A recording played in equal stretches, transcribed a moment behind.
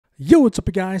Yo, what's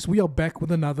up guys? We are back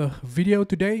with another video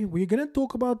today. We're gonna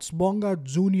talk about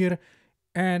Sbongajnr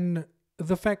and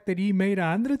the fact that he made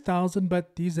 100,000 but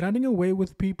he's running away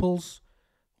with people's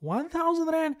 1,000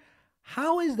 rand.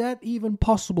 How is that even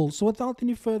possible? So without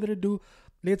any further ado,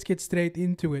 let's get straight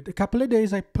into it. A couple of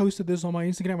days I posted this on my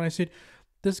Instagram and I said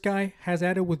this guy has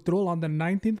had a withdrawal on the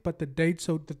 19th but the date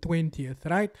so the 20th,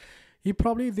 right? He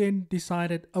probably then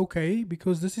decided, okay,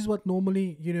 because this is what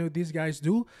normally, these guys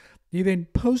do. He then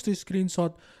posts a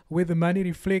screenshot where the money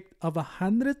reflect of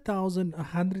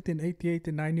 100,188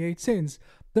 and 98 cents,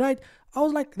 right? I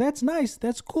was like, that's nice.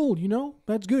 That's cool.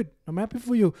 That's good. I'm happy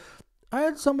for you. I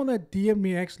had someone that DM'd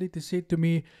me actually to say to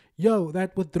me, yo,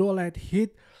 that withdrawal had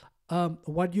hit.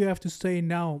 What do you have to say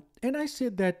now? And I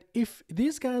said that if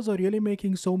these guys are really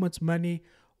making so much money,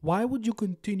 why would you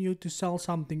continue to sell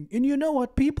something? And you know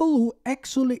what? People who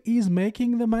actually is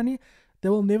making the money, they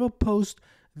will never post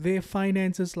their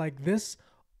finances like this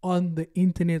on the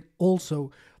internet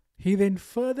also. He then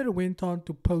further went on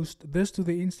to post this to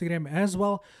the Instagram as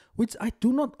well, which I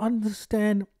do not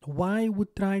understand why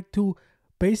would try to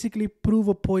basically prove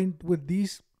a point with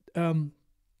these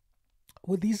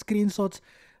screenshots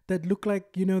that look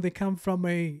like they come from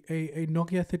a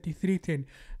Nokia 3310.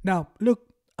 Now look,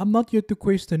 I'm not here to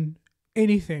question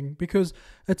anything because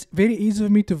it's very easy for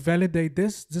me to validate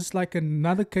this, just like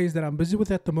another case that I'm busy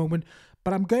with at the moment.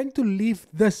 But I'm going to leave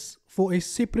this for a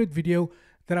separate video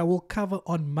that I will cover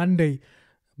on Monday.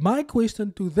 My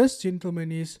question to this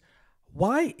gentleman is,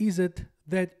 why is it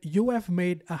that you have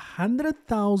made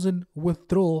 100,000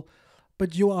 withdrawal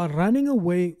but you are running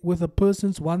away with a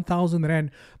person's 1,000 rand?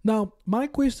 Now, my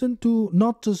question to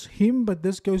not just him, but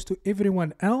this goes to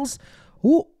everyone else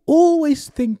who always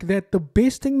think that the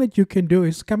best thing that you can do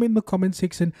is come in the comment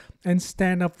section and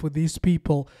stand up for these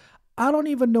people. I don't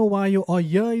even know why you are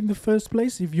here in the first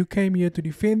place if you came here to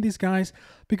defend these guys,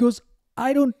 because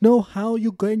I don't know how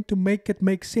you're going to make it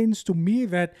make sense to me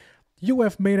that you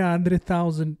have made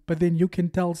 100,000 but then you can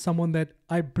tell someone that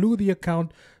I blew the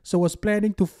account, so I was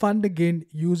planning to fund again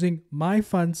using my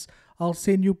funds. I'll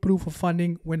send you proof of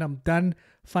funding when I'm done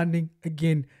funding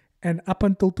again. And up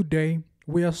until today,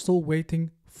 we are still waiting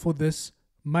for this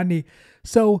money.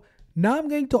 So now I'm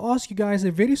going to ask you guys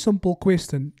a very simple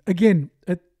question. Again,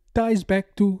 it ties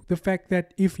back to the fact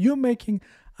that if you're making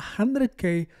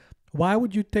 100k, why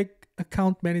would you take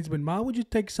account management? Why would you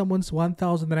take someone's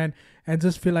 1,000 rand and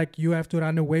just feel like you have to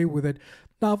run away with it?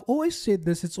 Now, I've always said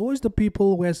this, it's always the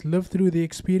people who has lived through the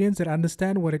experience that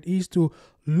understand what it is to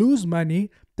lose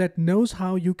money, that knows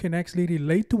how you can actually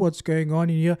relate to what's going on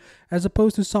in here, as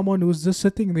opposed to someone who's just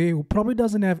sitting there who probably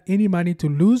doesn't have any money to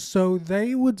lose. So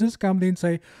they would just come there and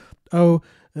say, oh,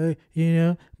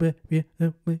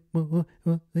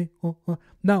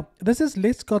 now this is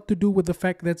less got to do with the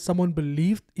fact that someone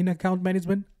believed in account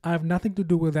management. I have nothing to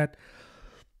do with that.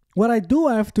 What I do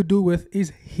have to do with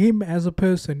is him as a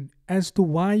person, as to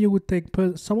why you would take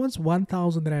someone's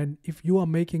 1,000 rand if you are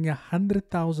making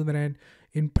 100,000 rand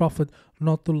in profit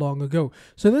not too long ago.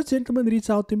 So this gentleman reached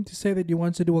out to him to say that he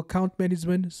wants to do account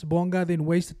management. Sbonga then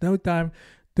wasted no time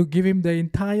to give him the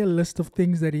entire list of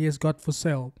things that he has got for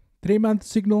sale. 3-month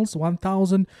signals,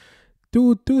 1,000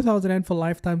 to 2,000 rand for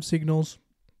lifetime signals.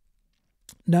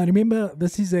 Now remember,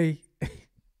 this is a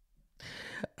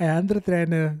 100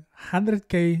 rand,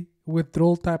 100k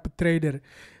withdrawal type of trader.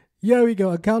 Here we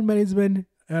go. Account management,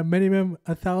 minimum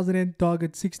 1,000 rand,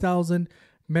 target 6,000,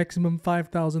 maximum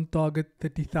 5,000, target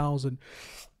 30,000.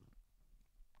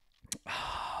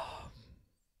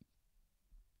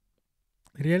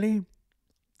 Really?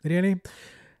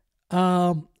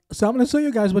 So I'm going to show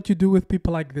you guys what you do with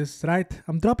people like this, right?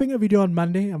 I'm dropping a video on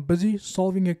Monday. I'm busy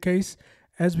solving a case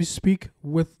as we speak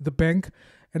with the bank.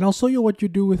 And I'll show you what you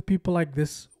do with people like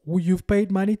this, who you've paid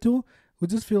money to, who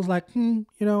just feels like, you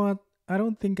know what, I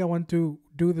don't think I want to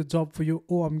do the job for you,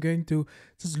 or I'm going to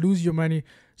just lose your money.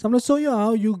 So I'm going to show you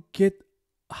how you get,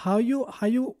 how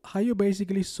you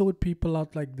basically sort people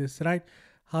out like this, right?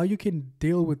 How you can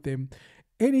deal with them.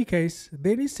 Any case,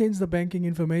 then he sends the banking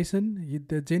information.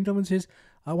 The gentleman says,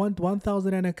 I want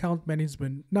 1,000 rand account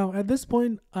management. Now, at this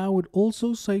point, I would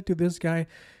also say to this guy,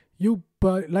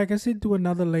 like I said to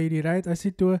another lady, right? I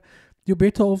said to her, you're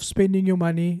better off spending your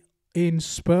money in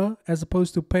Spur as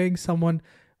opposed to paying someone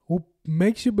who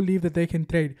makes you believe that they can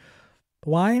trade.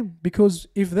 Why? Because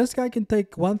if this guy can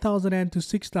take 1,000 rand to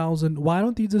 6,000, why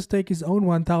don't he just take his own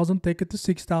 1,000, take it to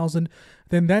 6,000?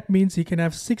 Then that means he can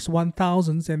have 6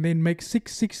 1,000s and then make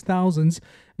 6 6,000s.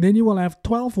 Then you will have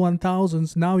 12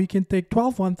 1,000s. Now he can take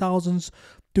 12 1,000s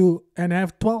to and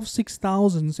have 12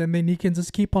 6,000s, and then he can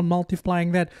just keep on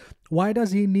multiplying that. Why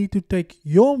does he need to take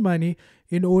your money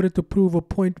in order to prove a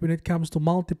point when it comes to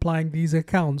multiplying these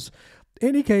accounts?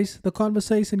 Any case, the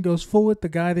conversation goes forward. The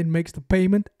guy then makes the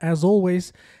payment as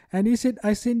always, and he said,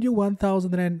 I send you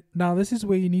 1,000 rand. Now this is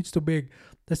where he needs to beg.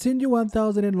 I sent you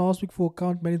 1,000 rand last week for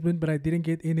account management, but I didn't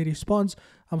get any response.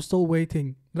 I'm still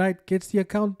waiting. Right? Gets the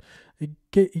account, he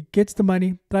gets the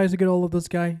money, tries to get hold of this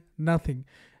guy, nothing.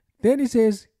 Then he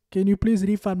says, can you please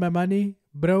refund my money?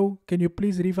 Bro, can you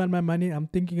please refund my money? I'm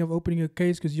thinking of opening a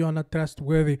case because you are not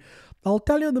trustworthy. I'll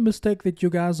tell you the mistake that you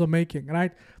guys are making,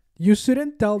 right? You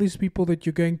shouldn't tell these people that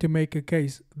you're going to make a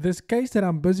case. This case that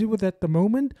I'm busy with at the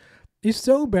moment is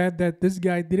so bad that this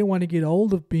guy didn't want to get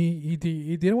hold of me. He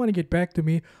didn't want to get back to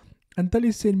me until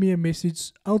he sent me a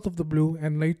message out of the blue,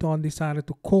 and later on decided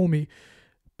to call me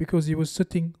because he was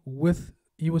sitting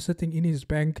in his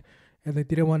bank and they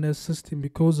didn't want to assist him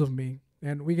because of me.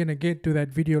 And we're going to get to that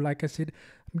video. Like I said,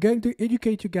 I'm going to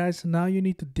educate you guys. Now you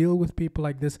need to deal with people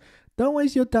like this. Don't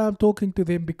waste your time talking to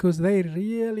them because they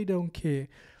really don't care.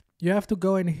 You have to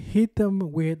go and hit them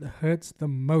where it hurts the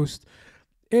most.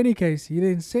 Any case, he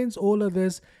then sends all of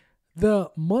this. The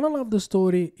moral of the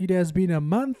story, it has been a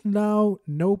month now,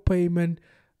 no payment.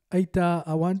 Aita,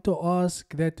 I want to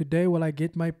ask that today will I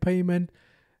get my payment?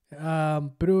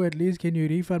 Bro, at least can you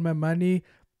refund my money?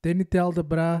 Then he tell the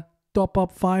bra, top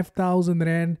up 5,000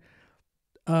 rand.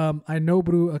 I know,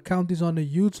 bro, account is on a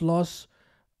huge loss.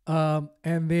 And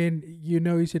then,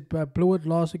 he said, blow it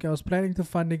last week. I was planning to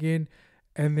fund again.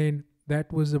 And then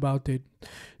that was about it.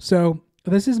 So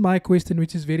this is my question,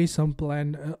 which is very simple.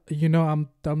 And,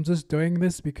 I'm just doing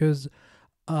this because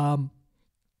I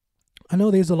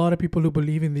know there's a lot of people who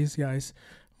believe in these guys.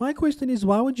 My question is,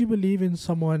 why would you believe in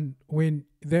someone when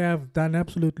they have done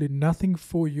absolutely nothing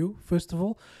for you, first of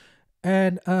all,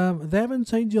 and they haven't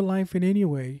changed your life in any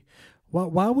way?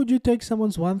 Why would you take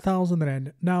someone's 1,000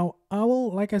 rand? Now,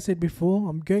 like I said before,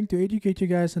 I'm going to educate you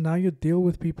guys on how you deal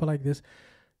with people like this.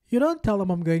 You don't tell them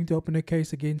I'm going to open a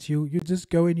case against you. You just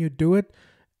go and you do it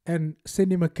and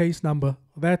send him a case number.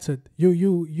 That's it.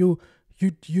 You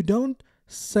don't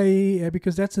say,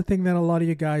 because that's the thing that a lot of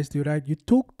you guys do, right? You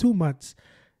talk too much.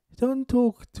 Don't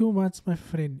talk too much, my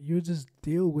friend. You just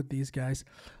deal with these guys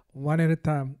one at a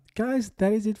time. Guys,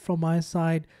 that is it from my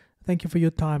side. Thank you for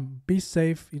your time. Be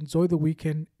safe. Enjoy the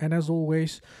weekend. And as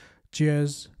always,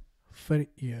 cheers for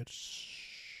ears.